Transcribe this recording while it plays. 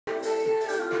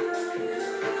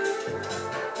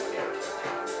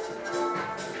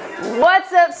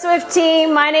What's up, Swift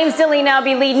team? My name's Delina. I'll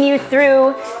be leading you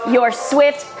through your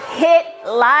Swift HIIT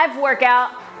live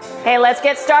workout. Hey, let's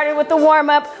get started with the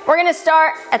warm-up. We're gonna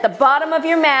start at the bottom of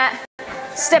your mat,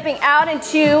 stepping out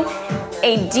into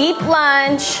a deep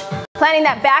lunge, planting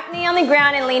that back knee on the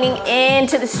ground and leaning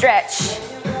into the stretch.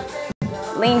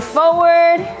 Lean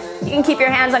forward. You can keep your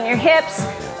hands on your hips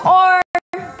or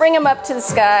bring them up to the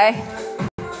sky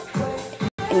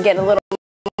and get a little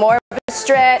more of a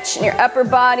stretch in your upper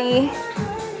body.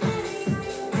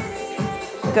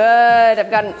 Good.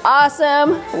 I've got an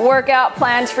awesome workout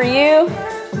planned for you.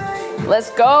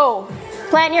 Let's go.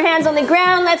 Plant your hands on the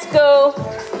ground. Let's go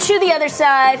to the other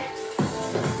side.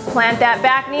 Plant that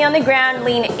back knee on the ground.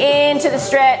 Lean into the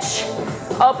stretch.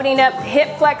 Opening up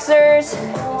hip flexors.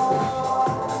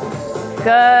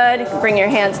 Good. Bring your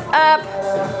hands up.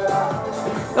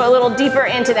 Go a little deeper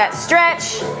into that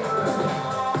stretch.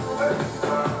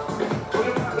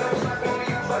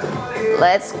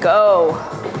 Let's go.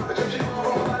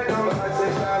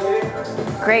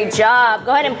 Great job.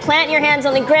 Go ahead and plant your hands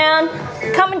on the ground.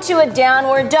 Come into a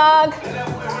downward dog.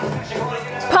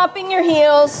 Pumping your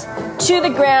heels to the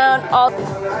ground.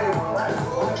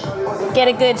 Get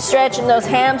a good stretch in those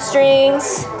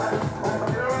hamstrings.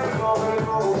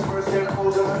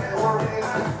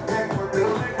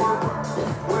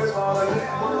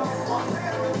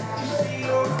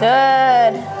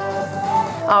 Good.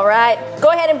 All right, go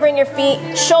ahead and bring your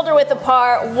feet shoulder width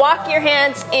apart. Walk your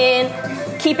hands in.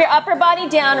 Keep your upper body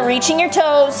down, reaching your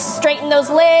toes. Straighten those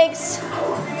legs.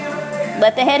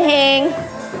 Let the head hang.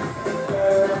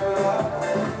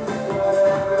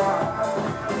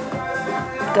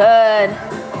 Good.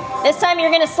 This time you're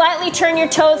gonna slightly turn your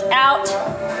toes out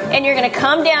and you're gonna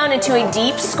come down into a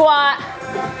deep squat,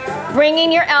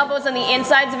 bringing your elbows on the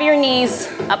insides of your knees,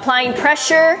 applying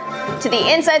pressure to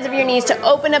the insides of your knees to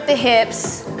open up the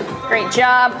hips. Great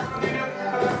job.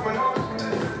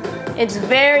 It's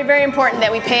very, very important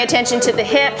that we pay attention to the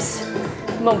hips,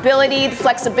 mobility, the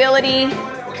flexibility.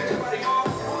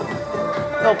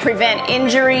 Will prevent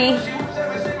injury.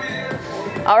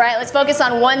 All right, let's focus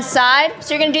on one side.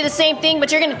 So you're gonna do the same thing,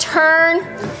 but you're gonna turn.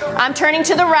 I'm turning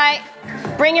to the right.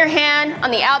 Bring your hand on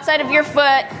the outside of your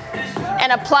foot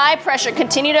and apply pressure.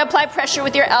 Continue to apply pressure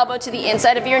with your elbow to the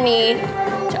inside of your knee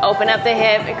to open up the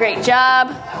hip. Great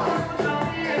job.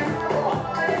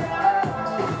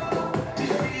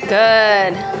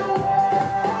 Good.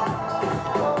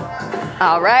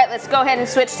 All right, let's go ahead and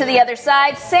switch to the other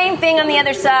side. Same thing on the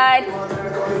other side.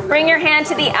 Bring your hand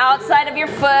to the outside of your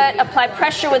foot. Apply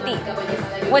pressure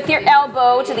with your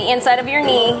elbow to the inside of your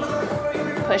knee.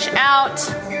 Push out.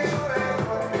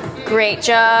 Great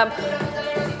job.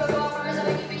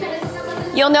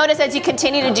 You'll notice as you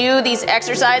continue to do these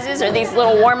exercises or these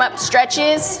little warm-up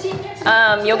stretches,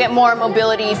 you'll get more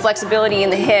mobility, flexibility in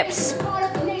the hips.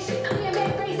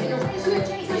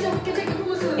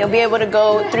 You'll be able to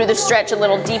go through the stretch a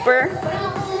little deeper.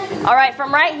 All right,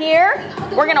 from right here,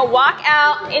 we're gonna walk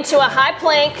out into a high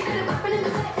plank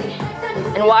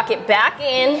and walk it back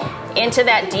into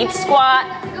that deep squat.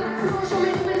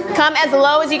 Come as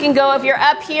low as you can go. If you're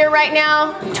up here right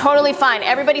now, totally fine.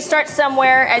 Everybody starts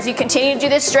somewhere. As you continue to do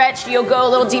this stretch, you'll go a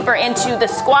little deeper into the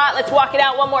squat. Let's walk it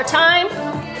out one more time.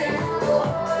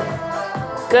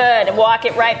 Good, and walk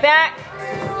it right back.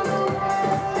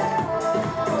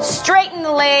 Straighten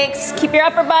the legs, keep your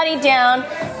upper body down.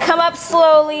 Come up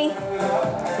slowly.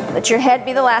 Let your head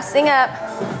be the last thing up.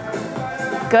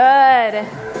 Good.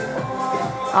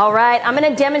 All right, I'm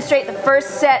gonna demonstrate the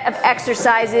first set of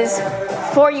exercises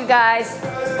for you guys.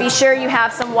 Be sure you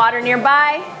have some water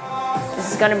nearby.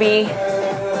 This is gonna be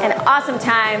an awesome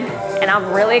time and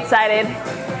I'm really excited.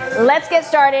 Let's get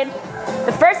started.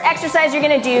 The first exercise you're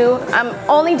gonna do, I'm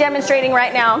only demonstrating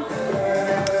right now.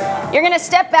 You're gonna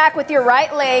step back with your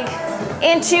right leg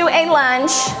into a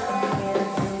lunge.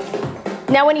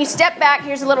 Now when you step back,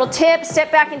 here's a little tip. Step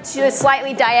back into a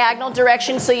slightly diagonal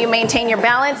direction so you maintain your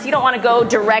balance. You don't wanna go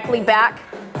directly back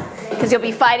because you'll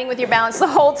be fighting with your balance the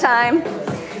whole time.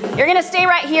 You're gonna stay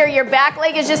right here. Your back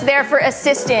leg is just there for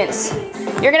assistance.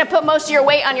 You're gonna put most of your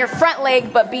weight on your front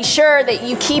leg, but be sure that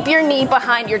you keep your knee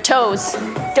behind your toes.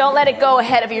 Don't let it go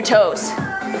ahead of your toes.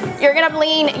 You're gonna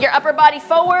lean your upper body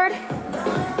forward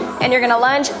and you're gonna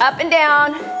lunge up and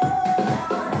down,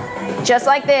 just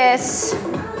like this.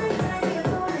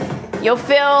 You'll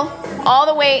feel all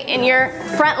the weight in your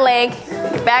front leg.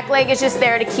 Your back leg is just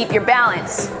there to keep your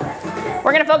balance.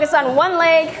 We're gonna focus on one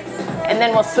leg and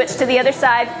then we'll switch to the other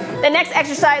side. The next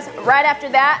exercise right after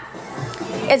that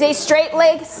is a straight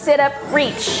leg sit-up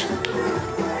reach.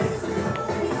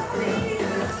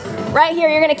 Right here,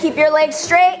 you're gonna keep your legs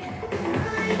straight.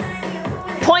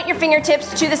 Point your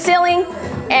fingertips to the ceiling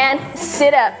and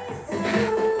sit up.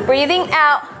 Breathing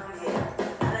out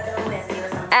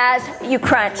as you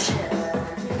crunch.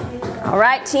 All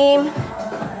right, team,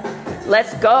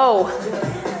 let's go.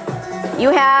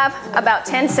 You have about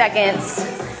 10 seconds.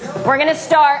 We're gonna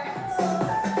start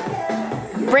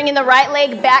bringing the right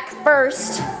leg back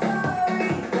first.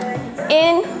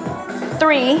 In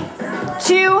 3,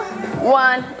 2,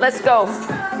 1, let's go.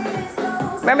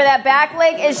 Remember that back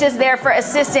leg is just there for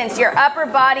assistance. Your upper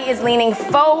body is leaning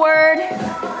forward.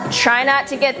 Try not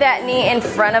to get that knee in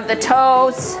front of the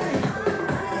toes.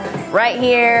 Right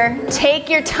here. Take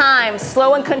your time,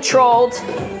 slow and controlled.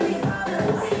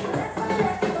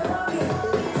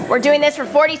 We're doing this for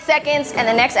 40 seconds and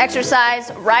the next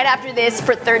exercise right after this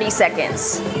for 30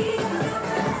 seconds.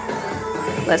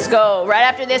 Let's go. Right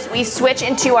after this, we switch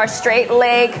into our straight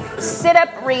leg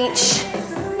sit-up reach.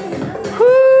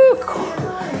 Woo!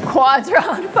 Quads are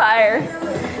on fire.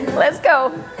 Let's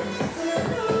go.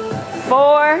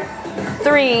 4,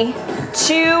 3,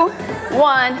 2,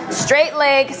 1. Straight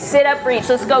leg, sit-up reach.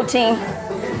 Let's go, team.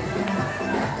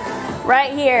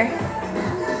 Right here.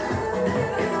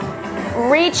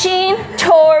 Reaching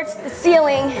towards the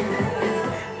ceiling.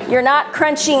 You're not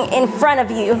crunching in front of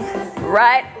you.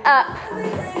 Right up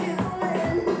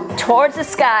towards the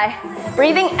sky.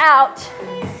 Breathing out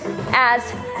as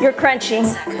you're crunching.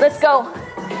 Let's go.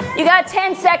 You got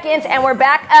 10 seconds and we're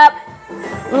back up.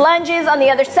 Lunges on the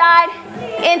other side.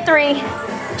 In 3,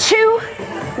 2,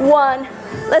 1.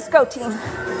 Let's go, team.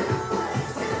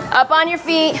 Up on your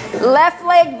feet. Left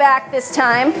leg back this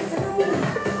time.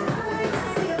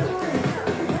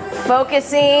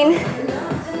 Focusing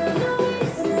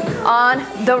on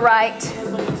the right.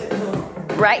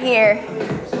 Right here.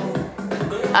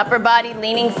 Upper body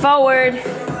leaning forward.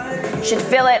 Should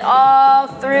feel it all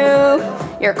through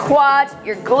your quads,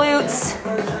 your glutes.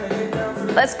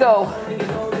 Let's go.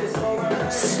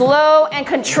 Slow and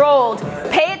controlled.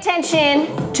 Pay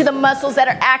attention to the muscles that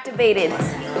are activated.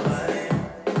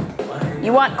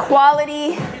 You want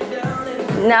quality,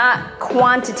 not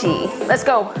quantity. Let's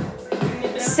go.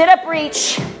 Sit up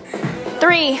reach.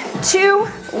 3, 2,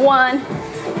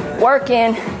 1.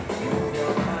 Working.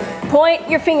 Point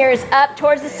your fingers up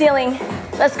towards the ceiling.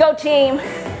 Let's go, team.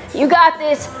 You got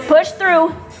this. Push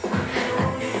through.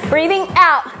 Breathing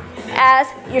out as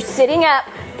you're sitting up.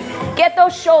 Get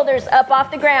those shoulders up off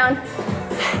the ground.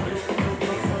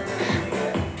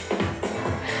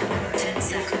 10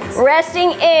 seconds.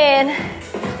 Resting in.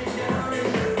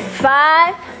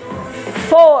 5,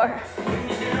 4,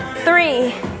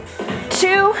 3,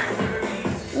 2,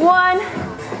 1.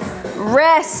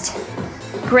 Rest.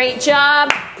 Great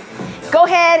job. Go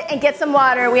ahead and get some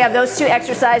water. We have those 2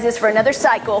 exercises for another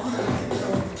cycle.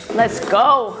 Let's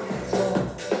go.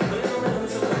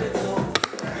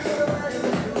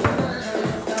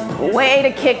 Way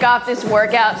to kick off this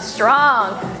workout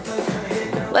strong.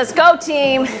 Let's go,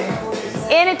 team.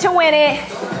 In it to win it.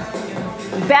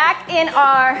 Back in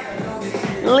our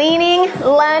leaning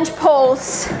lunge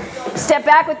pulse. Step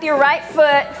back with your right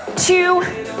foot. 2,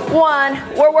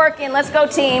 1. We're working. Let's go,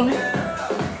 team.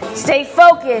 Stay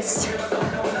focused.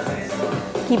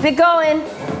 Keep it going.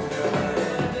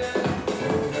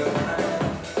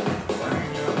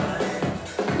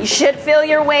 You should feel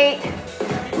your weight,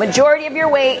 majority of your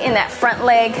weight in that front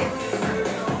leg.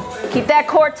 Keep that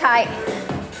core tight.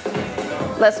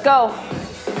 Let's go.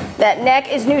 That neck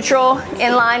is neutral,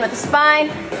 in line with the spine.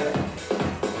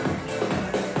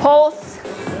 Pulse.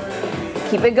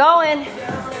 Keep it going.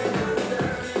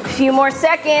 Few more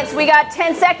seconds. We got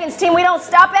 10 seconds, team. We don't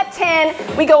stop at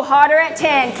 10. We go harder at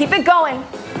 10. Keep it going.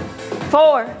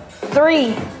 4,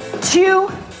 3, 2,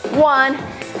 1.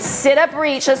 Sit up,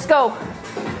 reach. Let's go.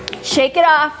 Shake it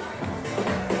off.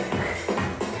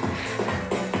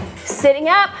 Sitting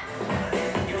up.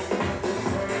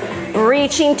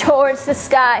 Reaching towards the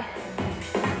sky.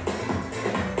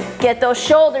 Get those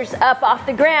shoulders up off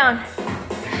the ground.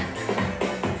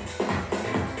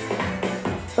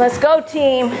 Let's go,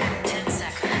 team. 10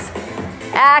 seconds.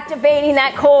 Activating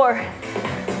that core.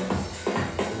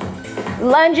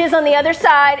 Lunges on the other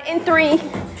side in 3,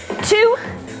 2,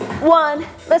 1.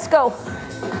 Let's go.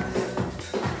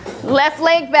 Left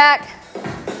leg back.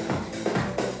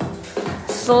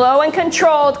 Slow and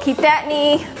controlled. Keep that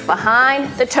knee behind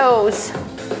the toes.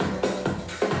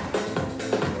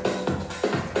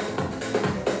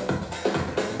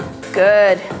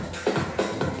 Good.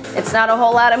 It's not a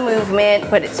whole lot of movement,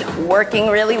 but it's working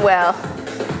really well.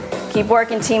 Keep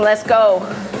working, team. Let's go.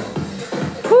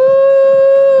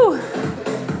 Woo!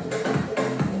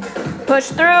 Push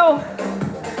through.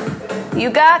 You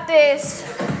got this.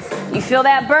 You feel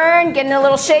that burn, getting a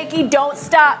little shaky, don't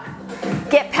stop.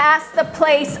 Get past the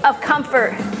place of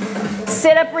comfort.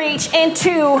 Sit up, reach in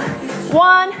 2,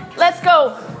 1, let's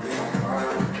go.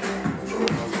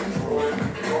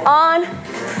 On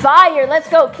fire, let's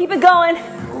go, keep it going.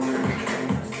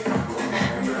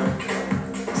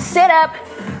 Sit up,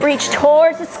 reach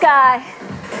towards the sky.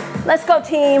 Let's go,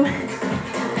 team.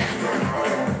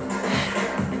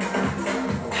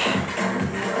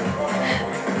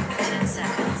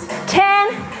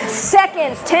 10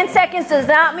 seconds. 10 seconds does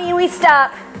not mean we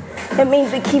stop. It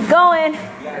means we keep going.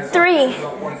 3,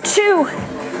 2,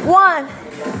 1.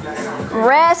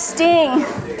 Resting.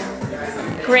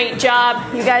 Great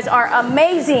job. You guys are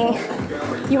amazing.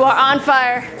 You are on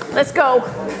fire. Let's go.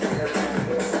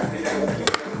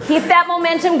 Keep that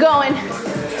momentum going.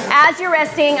 As you're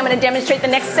resting, I'm going to demonstrate the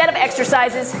next set of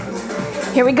exercises.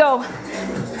 Here we go.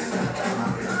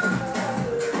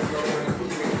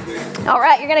 All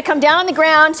right, you're going to come down on the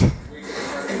ground.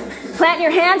 Plant your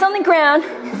hands on the ground.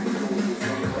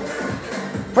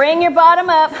 Bring your bottom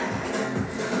up.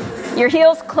 Your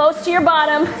heels close to your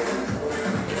bottom.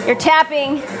 You're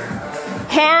tapping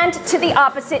hand to the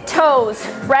opposite toes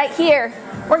right here.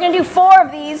 We're going to do 4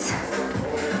 of these.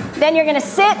 Then you're going to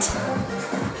sit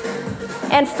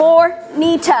and 4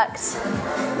 knee tucks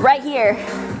right here.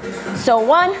 So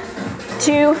 1,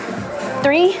 2,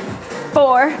 3,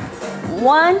 4.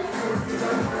 1,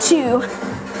 2,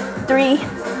 3,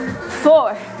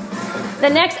 4. The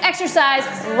next exercise,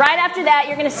 right after that,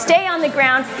 you're going to stay on the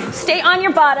ground, stay on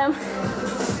your bottom,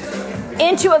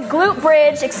 into a glute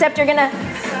bridge, except you're going to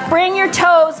bring your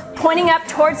toes pointing up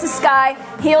towards the sky,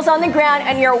 heels on the ground,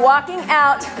 and you're walking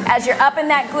out as you're up in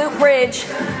that glute bridge.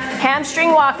 Hamstring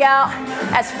walkout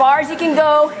as far as you can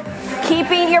go,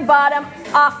 keeping your bottom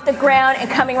off the ground and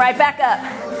coming right back up.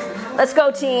 Let's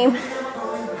go, team.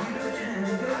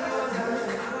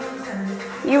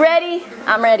 You ready?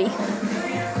 I'm ready.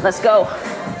 Let's go.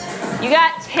 You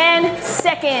got 10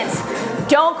 seconds.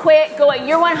 Don't quit. Go at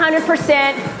your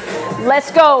 100%.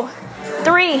 Let's go.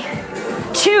 3,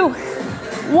 2,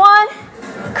 1.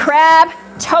 Crab,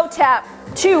 toe tap.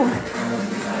 2,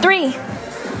 3,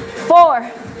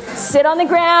 4. Sit on the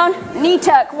ground. Knee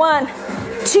tuck. 1,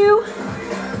 2,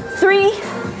 3,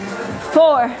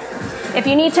 4. If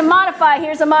you need to modify,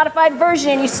 here's a modified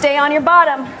version. You stay on your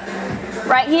bottom.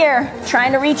 Right here,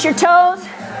 trying to reach your toes.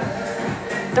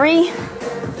 3,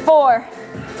 4.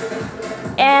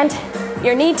 And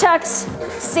your knee tucks,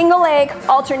 single leg,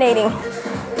 alternating.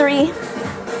 3,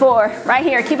 4. Right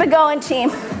here, keep it going,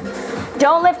 team.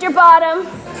 Don't lift your bottom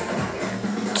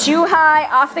too high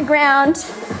off the ground.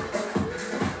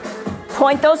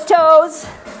 Point those toes.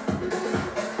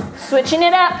 Switching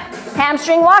it up.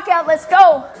 Hamstring walkout, let's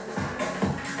go.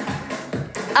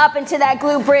 Up into that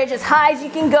glute bridge as high as you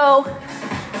can go.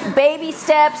 Baby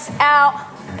steps out,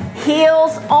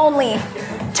 heels only.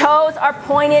 Toes are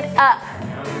pointed up.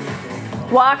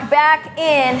 Walk back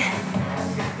in.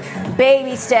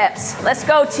 Baby steps. Let's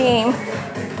go, team.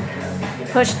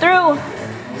 Push through.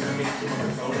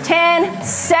 10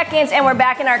 seconds and we're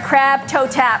back in our crab toe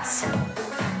taps.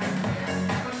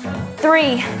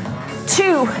 3,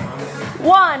 2,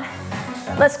 1.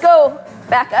 Let's go.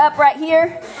 Back up right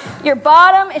here. Your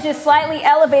bottom is just slightly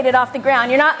elevated off the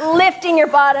ground. You're not lifting your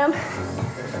bottom.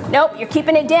 Nope, you're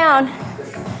keeping it down.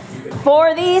 4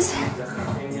 of these.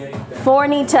 4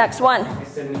 knee tucks.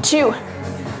 1, 2,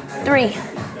 3,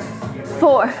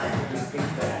 4.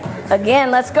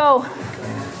 Again, let's go.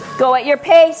 Go at your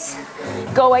pace.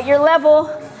 Go at your level.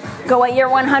 Go at your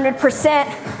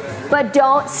 100%. But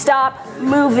don't stop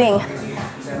moving.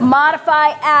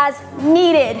 Modify as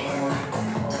needed.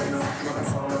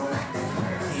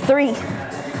 3,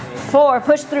 4,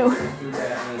 push through.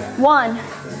 1,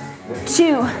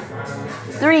 2,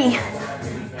 3,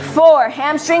 4.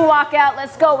 Hamstring walkout.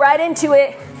 Let's go right into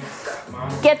it.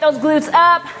 Get those glutes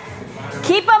up.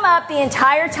 Keep them up the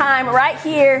entire time right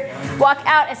here. Walk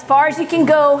out as far as you can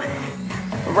go.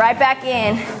 Right back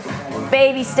in.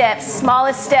 Baby steps,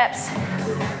 smallest steps.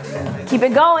 Keep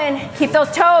it going. Keep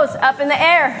those toes up in the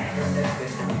air.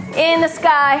 In the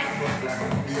sky.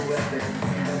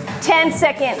 10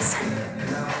 seconds.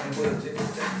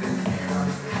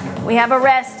 We have a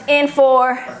rest in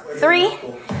 4, 3,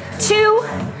 2,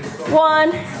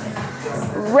 1.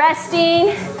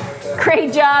 Resting.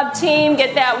 Great job, team.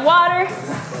 Get that water.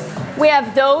 We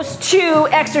have those 2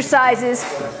 exercises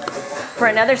for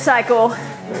another cycle.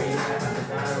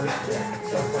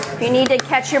 If you need to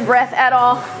catch your breath at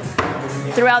all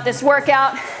throughout this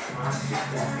workout,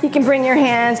 you can bring your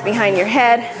hands behind your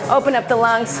head, open up the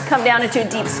lungs, come down into a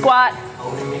deep squat,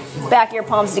 back your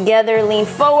palms together, lean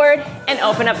forward, and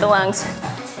open up the lungs.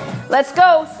 Let's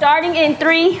go. Starting in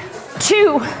 3,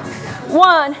 2,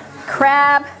 1.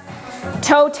 Crab,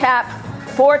 toe tap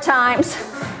 4 times.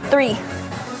 3,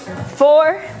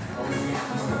 4.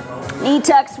 Knee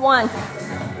tucks 1,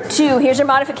 2. Here's your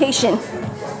modification.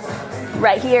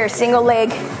 Right here, single leg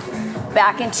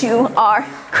back into our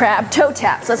crab toe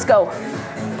taps. Let's go.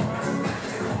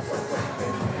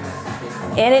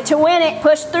 In it to win it.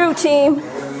 Push through, team.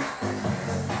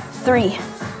 3,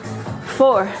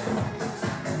 4.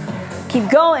 Keep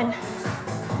going.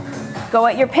 Go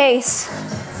at your pace.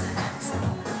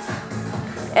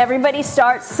 Everybody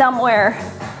starts somewhere.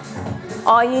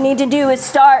 All you need to do is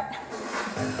start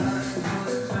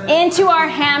into our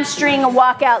hamstring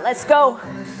walkout. Let's go.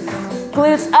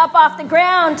 Glutes up off the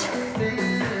ground.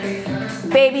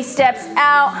 Baby steps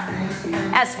out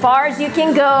as far as you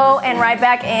can go and right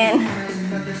back in.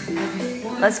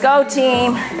 Let's go,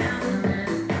 team.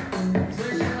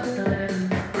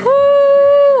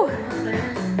 Woo!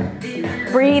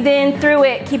 Breathe in through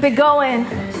it. Keep it going.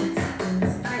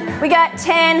 We got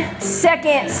 10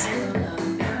 seconds.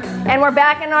 And we're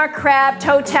back in our crab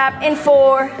toe tap in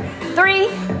 4, 3,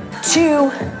 2,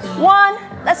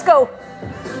 1. Let's go.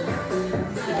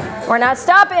 We're not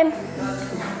stopping.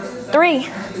 3,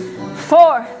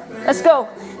 4. Let's go.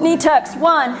 Knee tucks.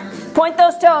 1. Point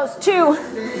those toes. 2,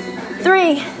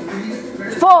 3,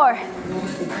 4.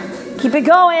 Keep it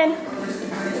going.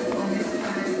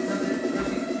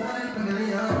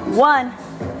 1,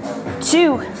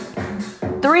 2,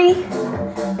 3,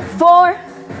 4.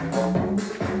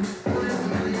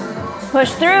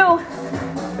 Push through.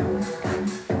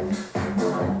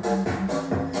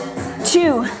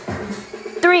 2,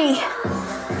 3,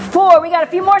 4. We got a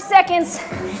few more seconds.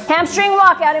 Hamstring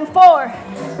walkout in 4,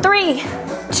 3,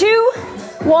 2,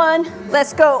 1.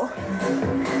 Let's go.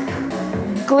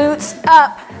 Glutes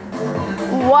up.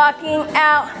 Walking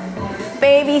out.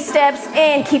 Baby steps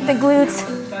in. Keep the glutes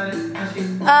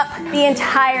up the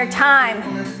entire time.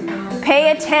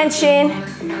 Pay attention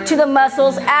to the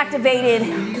muscles activated.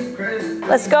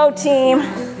 Let's go, team.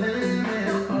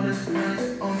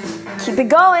 Keep it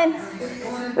going.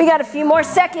 We got a few more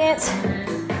seconds.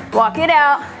 Walk it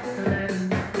out.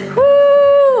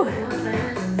 Woo!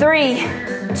 3,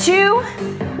 2,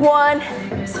 1.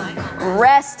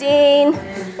 Resting.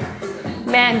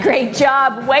 Man, great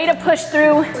job. Way to push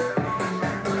through.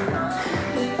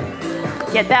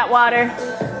 Get that water.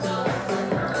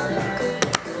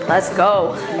 Let's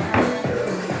go.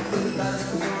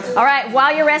 All right,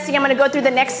 while you're resting, I'm gonna go through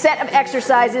the next set of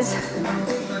exercises.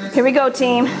 Here we go,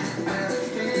 team.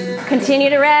 Continue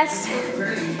to rest.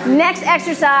 Next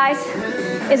exercise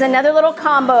is another little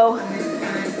combo.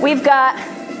 We've got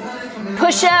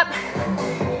push-up.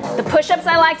 The push-ups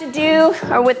I like to do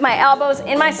are with my elbows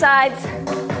in my sides,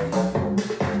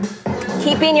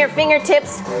 keeping your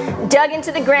fingertips dug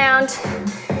into the ground,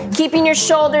 keeping your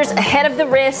shoulders ahead of the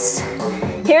wrists.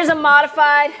 Here's a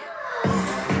modified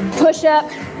push-up.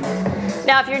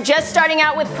 Now, if you're just starting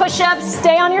out with push-ups,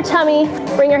 stay on your tummy.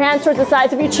 Bring your hands towards the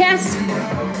sides of your chest.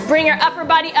 Bring your upper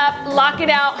body up, lock it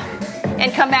out,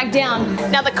 and come back down.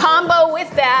 Now, the combo with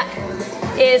that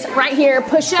is right here,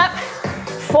 push-up,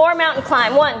 4 mountain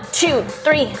climb. 1, 2,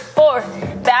 3, 4.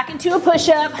 Back into a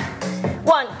push-up.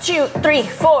 1, 2, 3,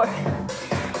 4.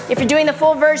 If you're doing the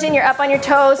full version, you're up on your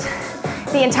toes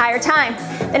the entire time.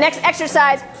 The next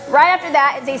exercise right after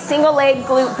that is a single leg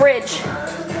glute bridge.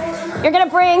 You're gonna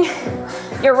bring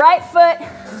your right foot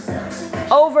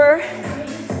over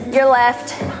your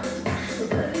left.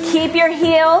 Keep your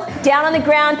heel down on the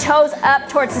ground, toes up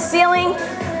towards the ceiling,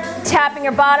 tapping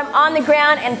your bottom on the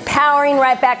ground and powering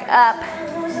right back up.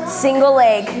 Single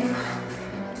leg.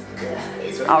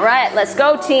 All right, let's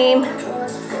go, team.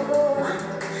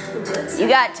 You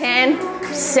got 10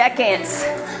 seconds.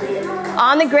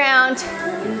 On the ground,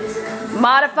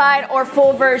 modified or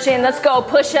full version. Let's go,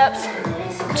 push-ups.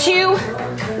 2,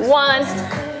 1.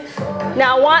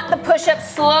 Now I want the push-ups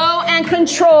slow and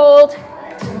controlled.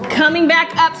 Coming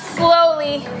back up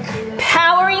slowly,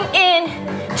 powering in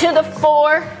to the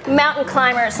 4 mountain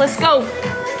climbers. Let's go.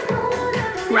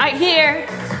 Right here.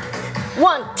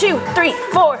 1, 2, 3,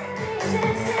 4.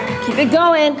 Keep it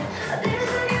going.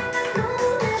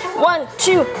 1,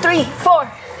 2, 3,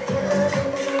 4.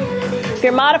 If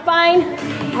you're modifying,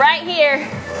 right here,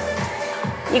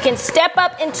 you can step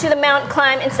up into the mountain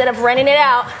climb instead of running it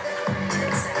out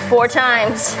 4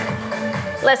 times.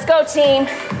 Let's go, team.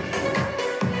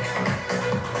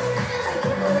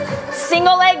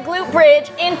 Single leg glute bridge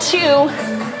in 2,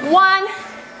 1.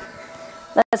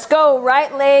 Let's go.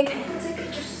 Right leg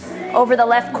over the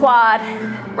left quad.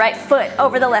 Right foot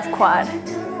over the left quad.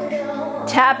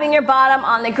 Tapping your bottom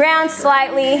on the ground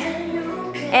slightly.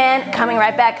 and coming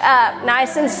right back up.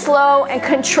 Nice and slow and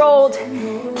controlled.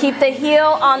 Keep the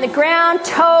heel on the ground,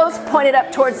 toes pointed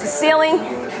up towards the ceiling.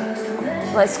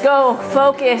 Let's go,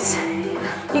 focus.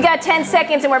 You got 10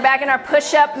 seconds and we're back in our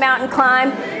push-up mountain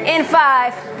climb in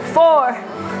 5, 4,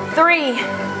 3,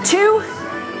 2,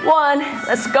 1.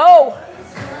 Let's go.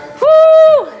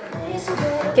 Woo!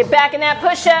 Get back in that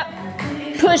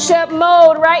push-up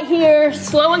mode right here,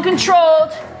 slow and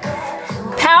controlled.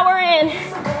 Power in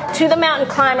to the mountain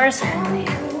climbers.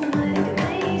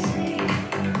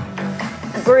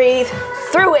 Breathe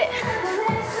through it.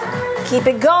 Keep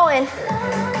it going.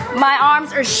 My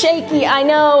arms are shaky, I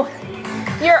know.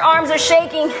 Your arms are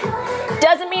shaking.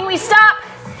 Doesn't mean we stop.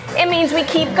 It means we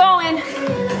keep going.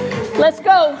 Let's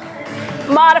go.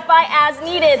 Modify as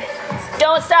needed.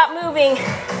 Don't stop moving.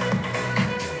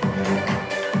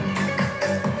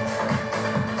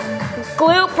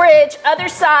 Glute bridge, other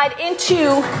side in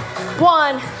 2,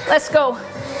 1. Let's go.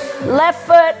 Left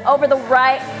foot over the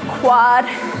right quad.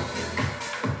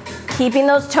 Keeping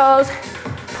those toes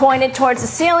pointed towards the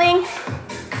ceiling.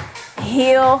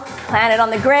 Heel planted on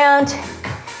the ground.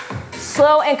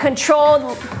 Slow and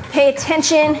controlled. Pay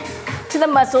attention to the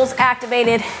muscles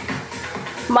activated.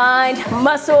 Mind,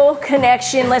 muscle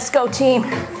connection. Let's go, team.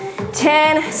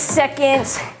 10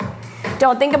 seconds.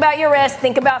 Don't think about your rest.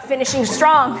 Think about finishing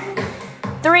strong.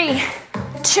 3,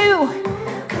 2,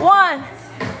 1.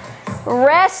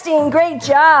 Resting. Great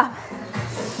job.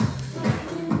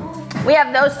 We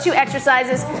have those 2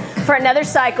 exercises for another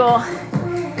cycle.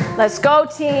 Let's go,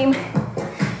 team.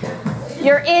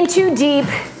 You're in too deep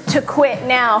to quit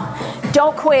now.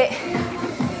 Don't quit.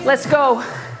 Let's go.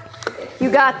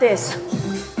 You got this.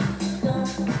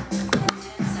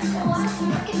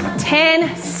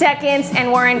 10 seconds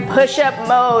and we're in push-up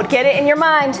mode. Get it in your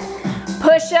mind.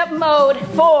 Push-up mode.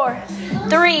 4,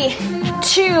 3,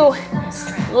 2.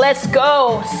 Let's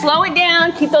go. Slow it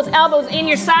down. Keep those elbows in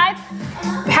your sides.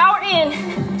 Power in.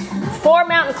 4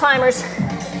 mountain climbers.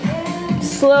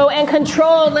 Slow and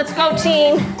controlled. Let's go,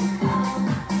 team.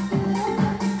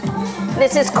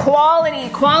 This is quality.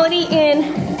 Quality in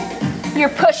your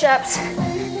push-ups.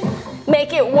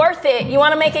 Make it worth it. You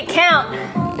want to make it count.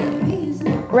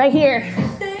 Right here.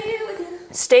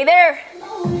 Stay there.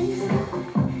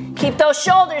 Keep those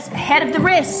shoulders ahead of the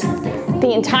wrists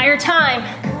the entire time.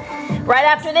 Right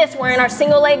after this, we're in our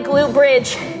single leg glute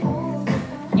bridge.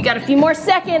 You got a few more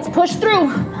seconds. Push through.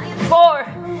 4,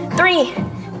 3,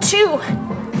 2,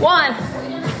 1.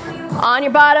 On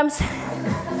your bottoms.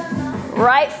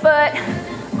 Right foot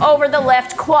over the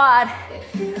left quad.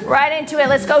 Right into it.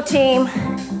 Let's go, team.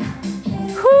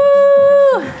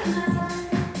 Whoo!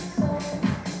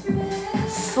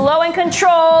 Slow and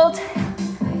controlled.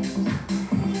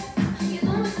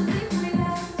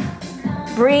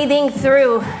 Breathing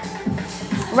through.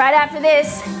 Right after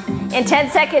this, in 10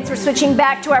 seconds, we're switching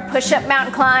back to our push-up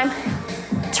mountain climb.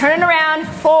 Turning around.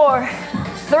 4,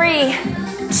 3,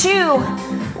 2,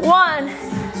 1.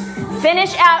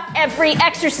 Finish out every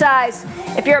exercise.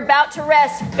 If you're about to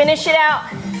rest, finish it out.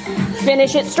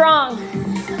 Finish it strong.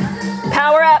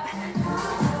 Power up.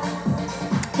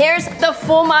 Here's the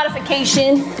full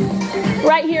modification.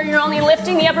 Right here, you're only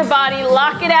lifting the upper body.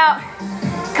 Lock it out.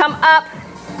 Come up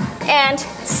and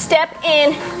step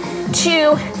in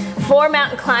to 4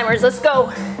 mountain climbers. Let's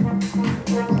go.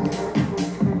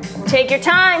 Take your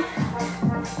time.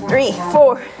 3,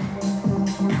 4.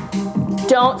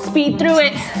 Don't speed through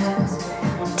it.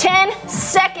 10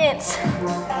 seconds.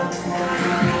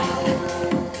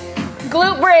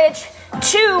 Glute bridge.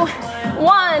 2,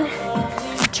 1.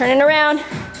 Turning around.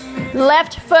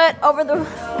 Left foot over the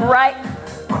right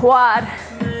quad.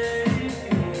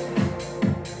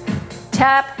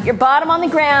 Tap your bottom on the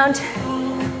ground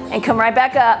and come right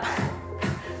back up.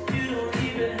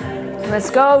 Let's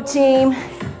go, team.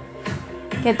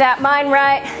 Get that mind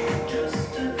right.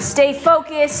 Stay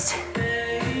focused.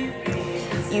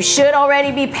 You should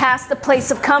already be past the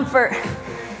place of comfort.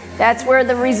 That's where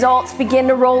the results begin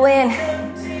to roll in.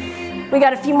 We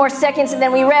got a few more seconds and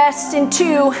then we rest in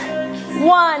 2,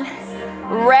 1.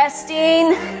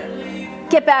 Resting.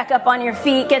 Get back up on your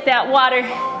feet. Get that water.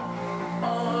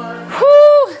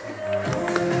 Whew.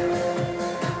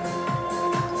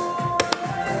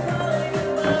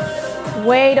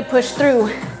 Way to push through.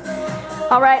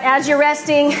 All right, as you're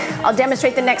resting, I'll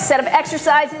demonstrate the next set of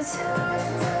exercises.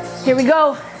 Here we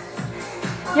go.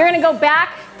 You're gonna go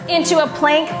back into a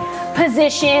plank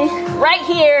position right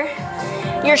here.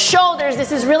 Your shoulders,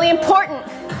 this is really important.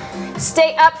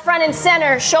 Stay up front and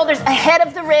center, shoulders ahead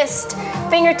of the wrist,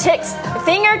 fingertips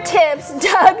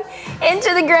dug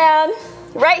into the ground.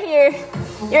 Right here,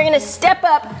 you're gonna step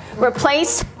up,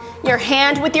 replace your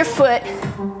hand with your foot.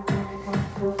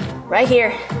 Right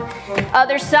here.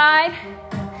 Other side.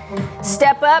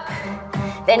 Step up.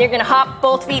 Then you're gonna hop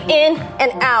both feet in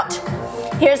and out.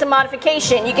 Here's a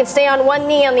modification. You can stay on one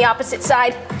knee on the opposite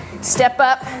side. Step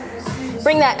up.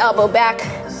 Bring that elbow back.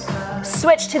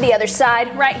 Switch to the other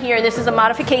side. Right here, this is a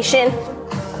modification.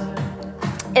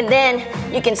 And then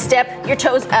you can step your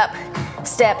toes up,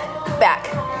 step back.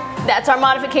 That's our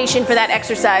modification for that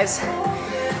exercise.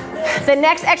 The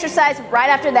next exercise right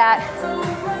after that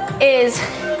is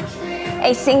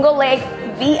a single leg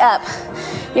V up.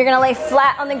 You're gonna lay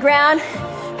flat on the ground,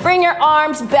 bring your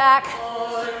arms back,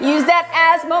 use that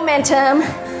as momentum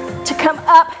to come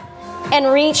up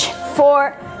and reach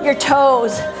for your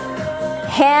toes.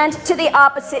 Hand to the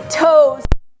opposite toes.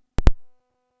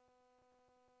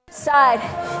 Side.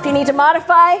 If you need to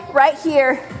modify, right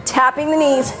here, tapping the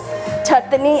knees. Tuck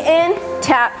the knee in,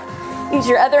 tap. Use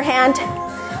your other hand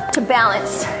to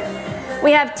balance.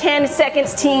 We have 10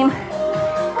 seconds, team.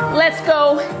 Let's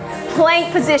go.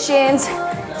 Plank positions.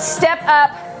 Step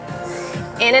up.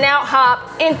 In and out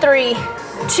hop. In 3,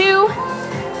 2,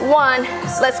 1.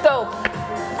 Let's go.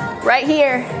 Right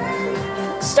here.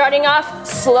 Starting off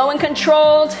slow and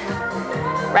controlled.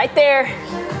 Right there.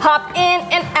 Hop in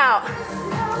and out.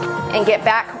 And get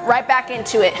back, right back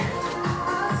into it.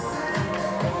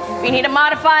 If you need to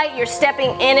modify, you're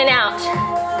stepping in and out.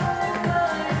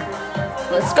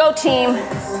 Let's go, team.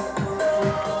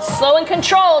 Slow and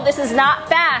controlled. This is not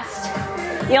fast.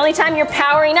 The only time you're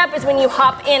powering up is when you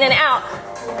hop in and out.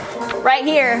 Right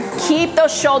here. Keep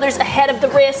those shoulders ahead of the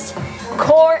wrist.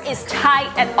 Core is tight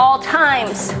at all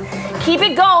times. Keep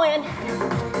it going.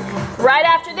 Right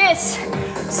after this,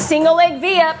 single leg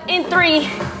V up in 3,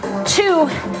 2,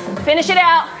 finish it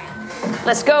out.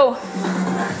 Let's go.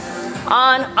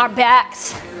 On our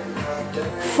backs.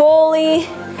 Fully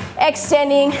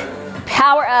extending,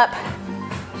 power up.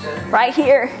 Right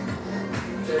here.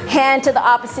 Hand to the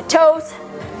opposite toes.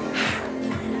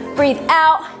 Breathe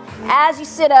out as you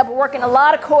sit up. We're working a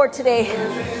lot of core today.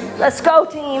 Let's go,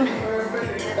 team.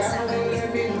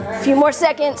 A few more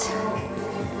seconds.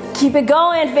 Keep it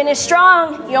going. Finish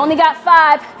strong. You only got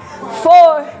 5,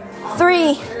 4,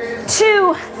 3,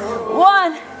 2,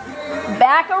 1.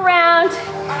 Back around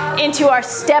into our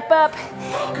step up,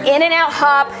 in and out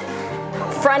hop.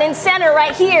 Front and center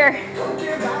right here.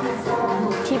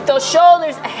 Keep those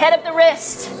shoulders ahead of the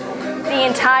wrist the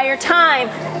entire time.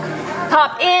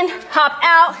 Hop in, hop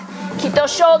out. Keep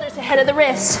those shoulders ahead of the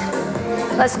wrist.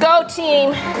 Let's go,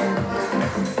 team.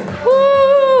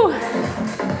 Woo!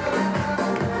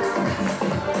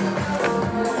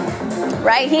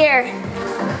 Right here.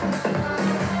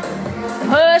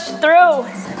 Push through.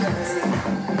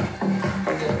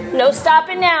 No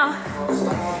stopping now.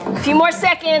 A few more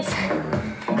seconds.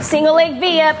 Single leg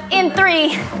V up in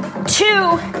 3,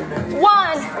 2,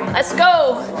 1. Let's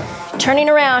go. Turning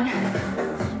around.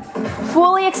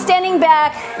 Fully extending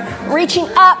back. Reaching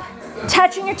up.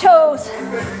 Touching your toes.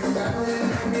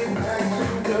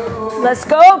 Let's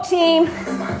go, team.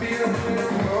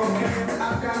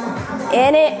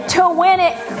 In it to win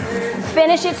it.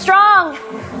 Finish it strong.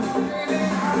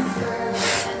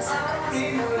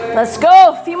 Let's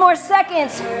go. A few more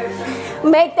seconds.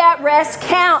 Make that rest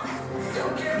count.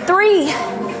 3,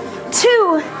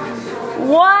 2,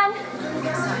 1.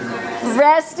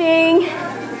 Resting.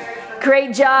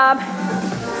 Great job.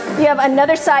 You have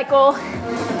another cycle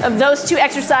of those 2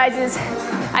 exercises.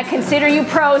 I consider you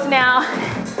pros now.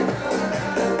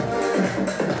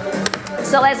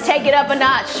 So let's take it up a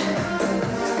notch.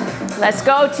 Let's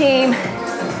go, team.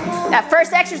 That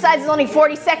first exercise is only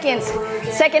 40 seconds.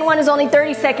 Second one is only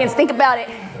 30 seconds. Think about it.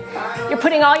 You're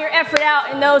putting all your effort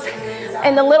out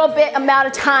in the little bit amount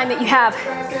of time that you have.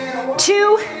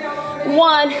 2,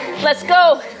 1, let's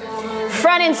go.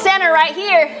 Front and center right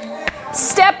here.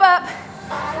 Step up.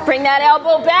 Bring that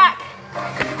elbow back.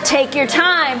 Take your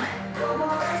time.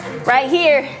 Right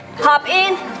here. Hop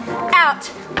in, out.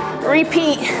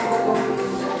 Repeat.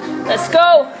 Let's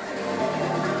go.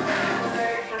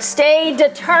 Stay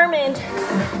determined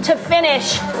to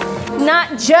finish.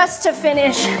 Not just to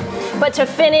finish, but to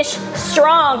finish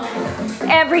strong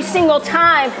every single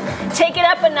time. Take it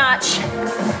up a notch.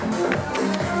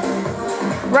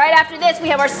 Right after this, we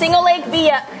have our single leg V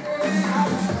up.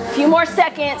 A few more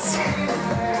seconds.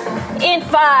 In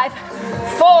 5,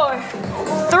 4,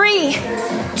 3,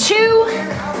 2,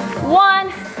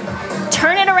 1.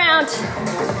 Turn it around.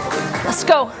 Let's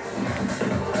go.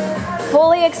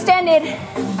 Fully extended.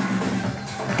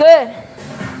 Good.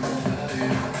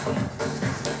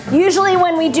 Usually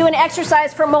when we do an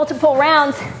exercise for multiple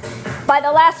rounds, by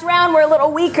the last round we're a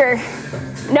little weaker.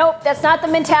 Nope, that's not the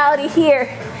mentality here.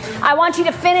 I want you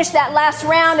to finish that last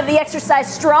round of the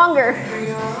exercise stronger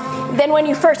than when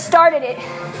you first started it.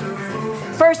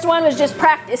 First one was just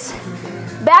practice.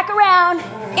 Back around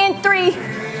in 3,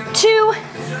 2,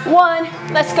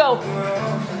 1. Let's go.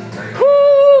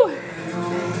 Woo!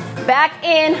 Back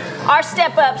in our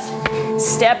step ups.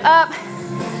 Step up,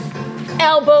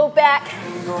 elbow back.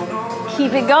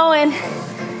 Keep it going.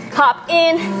 Hop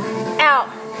in, out.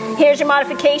 Here's your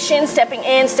modification, stepping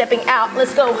in, stepping out.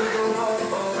 Let's go.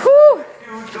 Woo!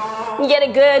 You get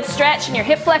a good stretch in your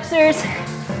hip flexors.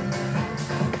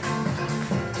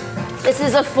 This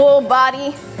is a full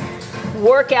body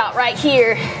workout right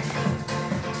here.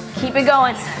 Keep it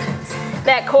going.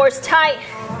 That core's tight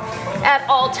at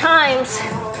all times.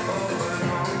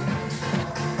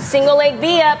 Single leg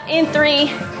V up in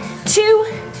 3, 2,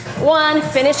 1.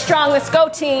 Finish strong. Let's go,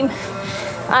 team.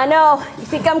 I know you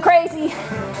think I'm crazy,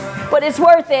 but it's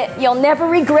worth it. You'll never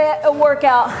regret a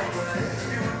workout.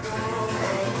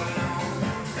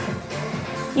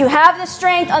 You have the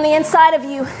strength on the inside of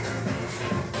you.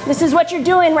 This is what you're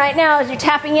doing right now, is you're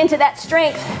tapping into that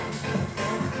strength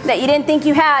that you didn't think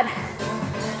you had.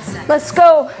 Let's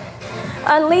go.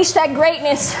 Unleash that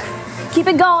greatness. Keep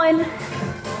it going.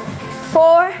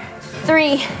 4,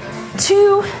 3,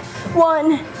 2,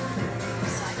 1.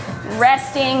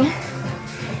 Resting.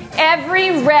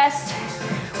 Every rest,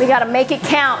 we gotta make it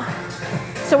count.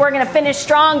 So we're gonna finish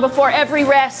strong before every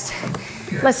rest.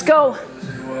 Let's go.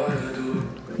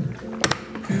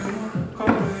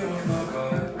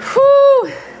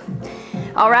 Whew.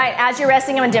 All right, as you're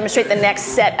resting, I'm gonna demonstrate the next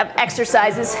set of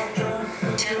exercises.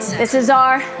 This is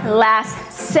our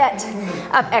last set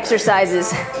of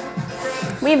exercises.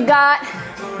 We've got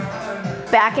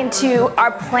back into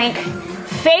our plank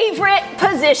favorite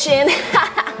position.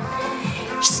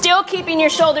 Still keeping your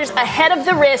shoulders ahead of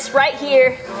the wrist right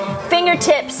here.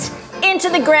 Fingertips into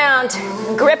the ground,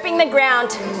 gripping the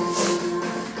ground.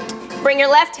 Bring your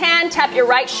left hand, tap your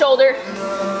right shoulder.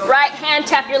 Right hand,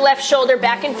 tap your left shoulder,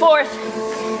 back and forth.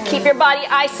 Keep your body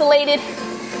isolated.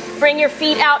 Bring your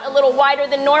feet out a little wider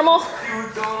than normal.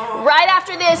 Right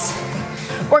after this,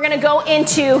 we're gonna go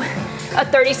into a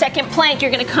 30-second plank.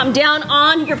 You're gonna come down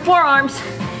on your forearms.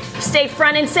 Stay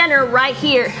front and center right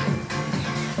here.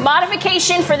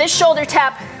 Modification for this shoulder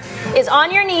tap is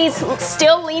on your knees,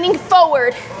 still leaning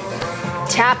forward,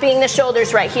 tapping the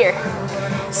shoulders right here.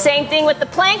 Same thing with the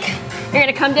plank. You're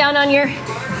gonna come down on your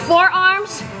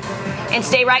forearms and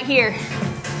stay right here.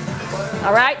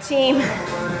 All right, team.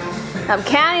 I'm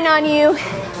counting on you.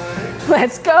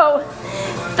 Let's go.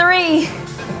 3,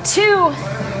 2,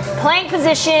 plank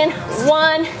position,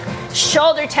 1,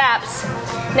 shoulder taps.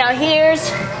 Now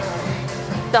here's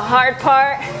the hard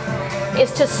part,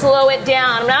 is to slow it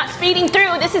down. I'm not speeding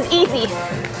through. This is easy.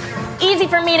 Easy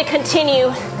for me to continue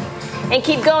and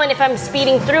keep going if I'm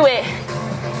speeding through it.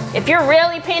 If you're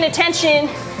really paying attention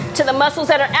to the muscles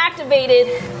that are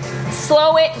activated,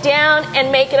 slow it down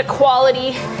and make it a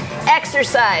quality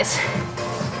exercise.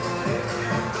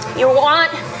 You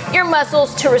want your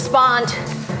muscles to respond.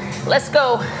 Let's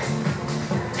go.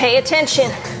 Pay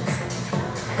attention.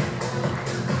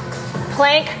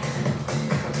 Plank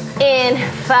in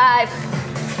 5,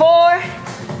 4,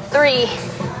 3,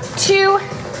 2,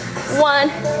 1.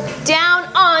 Down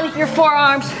on your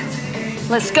forearms.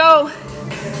 Let's go.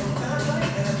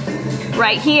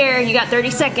 Right here, you got 30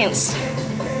 seconds.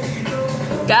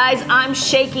 Guys, I'm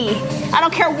shaky. I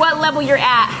don't care what level you're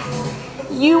at.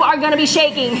 You are gonna be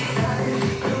shaking.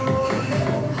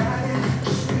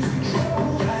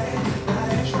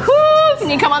 Whoo! Can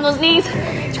you come on those knees?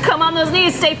 Come on those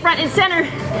knees, stay front and center.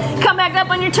 Come back up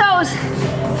on your toes.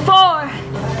 4,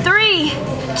 3,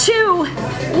 2,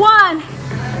 1.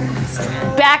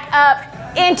 Back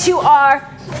up into our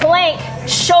plank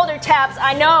shoulder taps.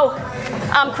 I know,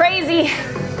 I'm crazy.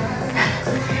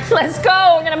 Let's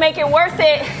go, we're gonna make it worth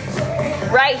it.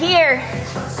 Right here.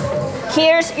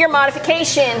 Here's your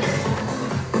modification.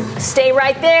 Stay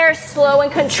right there, slow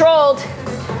and controlled.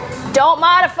 Don't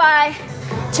modify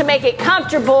to make it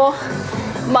comfortable.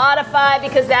 Modify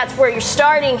because that's where you're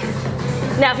starting.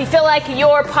 Now, if you feel like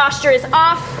your posture is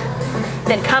off,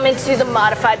 then come into the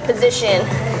modified position.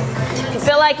 If you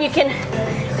feel like you can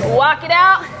walk it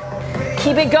out,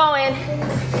 keep it going.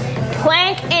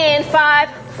 Plank in 5,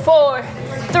 4,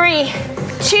 3,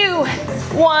 2,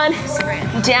 1.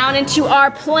 Down into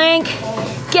our plank.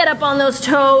 Get up on those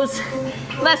toes.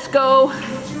 Let's go.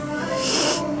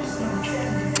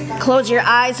 Close your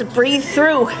eyes and breathe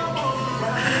through.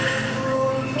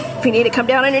 If you need to come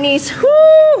down on your knees.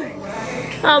 Woo!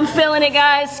 I'm feeling it,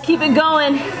 guys. Keep it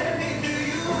going.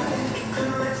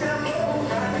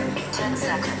 10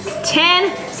 seconds.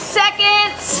 10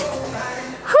 seconds.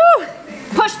 Whew.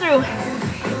 Push through.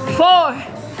 4,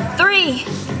 3,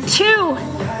 2,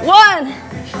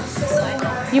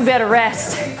 1. You better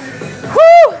rest.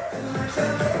 Whew.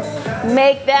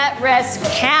 Make that rest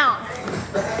count.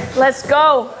 Let's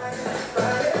go.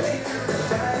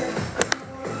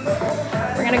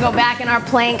 We're gonna go back in our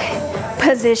plank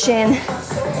position.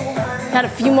 Got a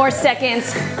few more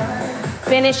seconds.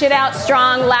 Finish it out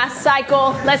strong. Last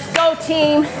cycle. Let's go,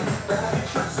 team.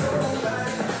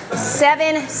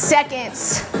 7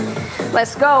 seconds.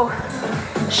 Let's go.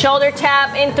 Shoulder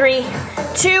tap in 3,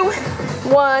 2,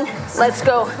 1. Let's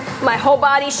go. My whole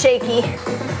body's shaky.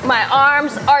 My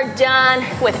arms are done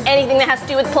with anything that has to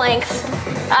do with planks.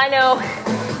 I know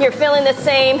you're feeling the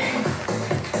same.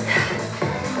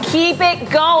 Keep it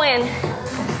going.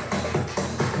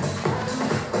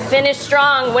 Finish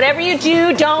strong. Whatever you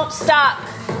do, don't stop.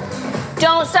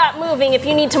 Don't stop moving. If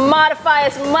you need to modify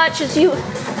as much as you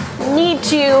need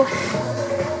to,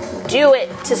 do it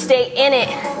to stay in it.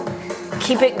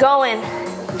 Keep it going.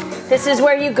 This is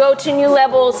where you go to new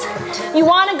levels. You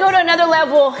want to go to another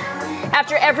level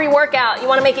after every workout. You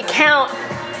want to make it count.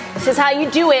 This is how you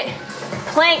do it.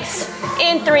 Planks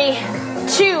in 3,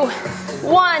 2,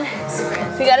 1.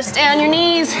 You got to stay on your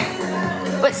knees,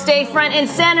 but stay front and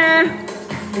center.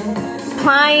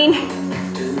 Applying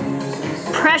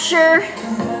pressure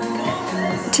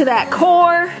to that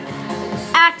core.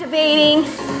 Activating.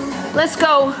 Let's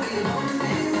go.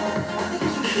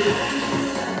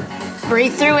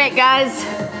 Breathe through it, guys.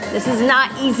 This is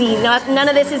not easy. None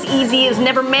of this is easy. It was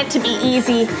never meant to be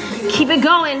easy. Keep it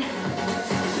going.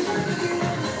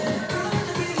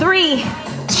 3,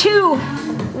 2,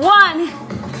 1.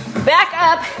 Back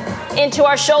up into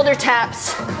our shoulder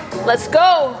taps. Let's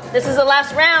go. This is the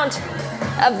last round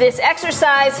of this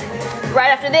exercise. Right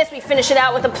after this, we finish it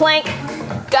out with a plank.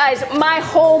 Guys, my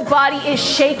whole body is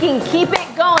shaking. Keep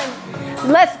it going.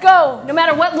 Let's go. No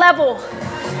matter what level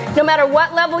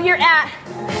you're at,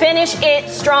 finish it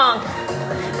strong.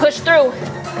 Push through.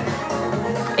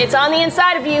 It's on the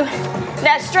inside of you.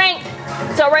 That strength,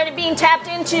 it's already being tapped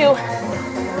into.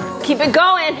 Keep it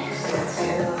going.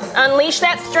 Unleash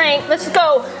that strength. Let's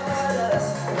go.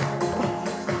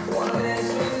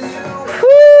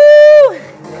 Woo!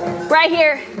 Right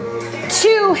here.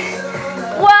 2,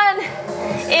 1.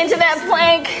 Into that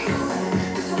plank.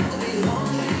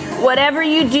 Whatever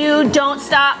you do, don't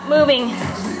stop moving.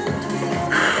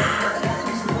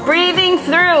 Breathing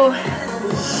through.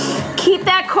 Keep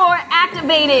that core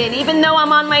activated. Even though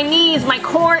I'm on my knees, my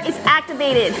core is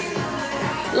activated.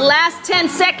 Last 10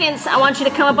 seconds. I want you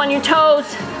to come up on your toes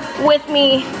with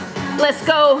me. Let's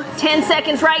go. 10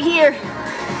 seconds right here.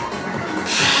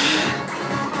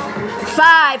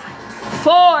 5,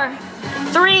 4,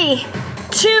 3,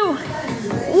 2,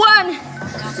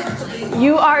 1.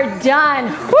 You are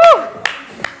done. Woo!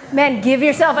 Man, give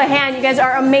yourself a hand. You guys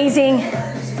are amazing.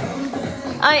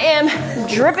 I am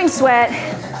dripping sweat.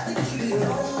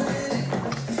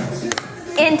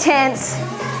 Intense,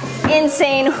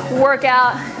 insane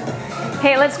workout.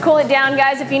 Hey, let's cool it down,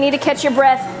 guys. If you need to catch your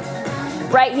breath,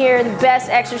 right here, the best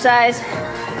exercise,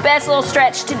 best little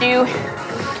stretch to do.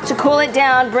 To cool it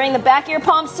down, bring the back of your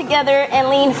palms together and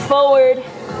lean forward.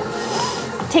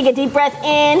 Take a deep breath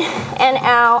in and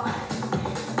out.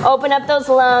 Open up those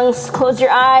lungs, close your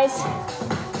eyes.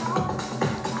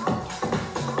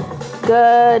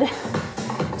 Good.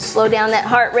 Slow down that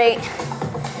heart rate.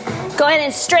 Go ahead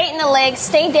and straighten the legs,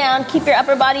 stay down, keep your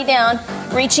upper body down,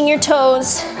 reaching your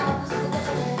toes.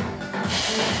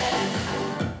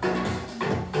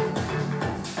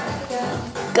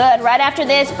 Good. Right after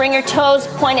this, bring your toes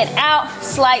pointed out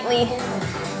slightly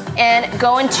and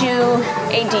go into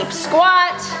a deep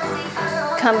squat.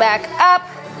 Come back up.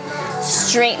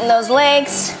 Straighten those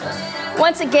legs.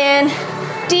 Once again,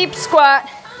 deep squat.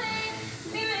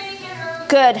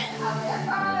 Good.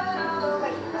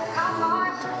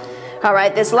 All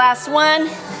right, this last one.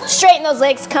 Straighten those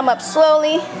legs, come up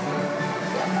slowly.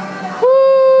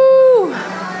 Woo!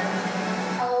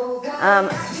 I'm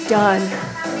done.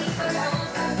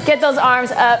 Get those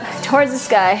arms up towards the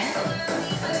sky.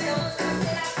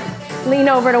 Lean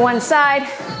over to one side.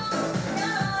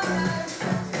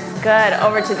 Good,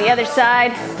 over to the other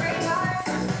side.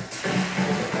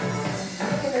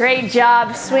 Great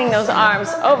job. Swing those arms,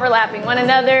 overlapping one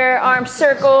another, arm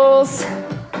circles.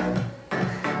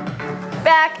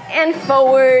 Back and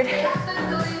forward.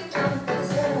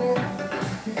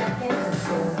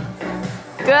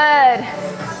 Good.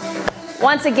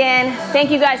 Once again, thank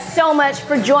you guys so much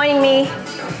for joining me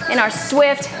in our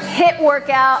Swift HIIT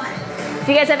workout. If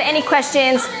you guys have any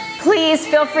questions, please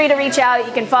feel free to reach out.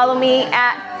 You can follow me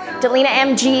at Delina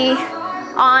MG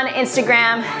on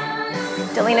Instagram.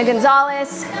 Delina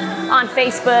Gonzalez on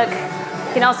Facebook.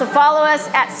 You can also follow us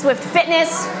at Swift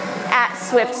Fitness, at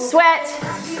Swift Sweat.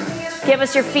 Give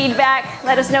us your feedback.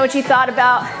 Let us know what you thought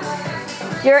about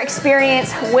your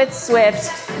experience with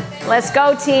Swift. Let's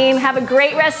go, team. Have a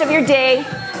great rest of your day.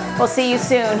 We'll see you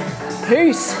soon.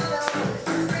 Peace.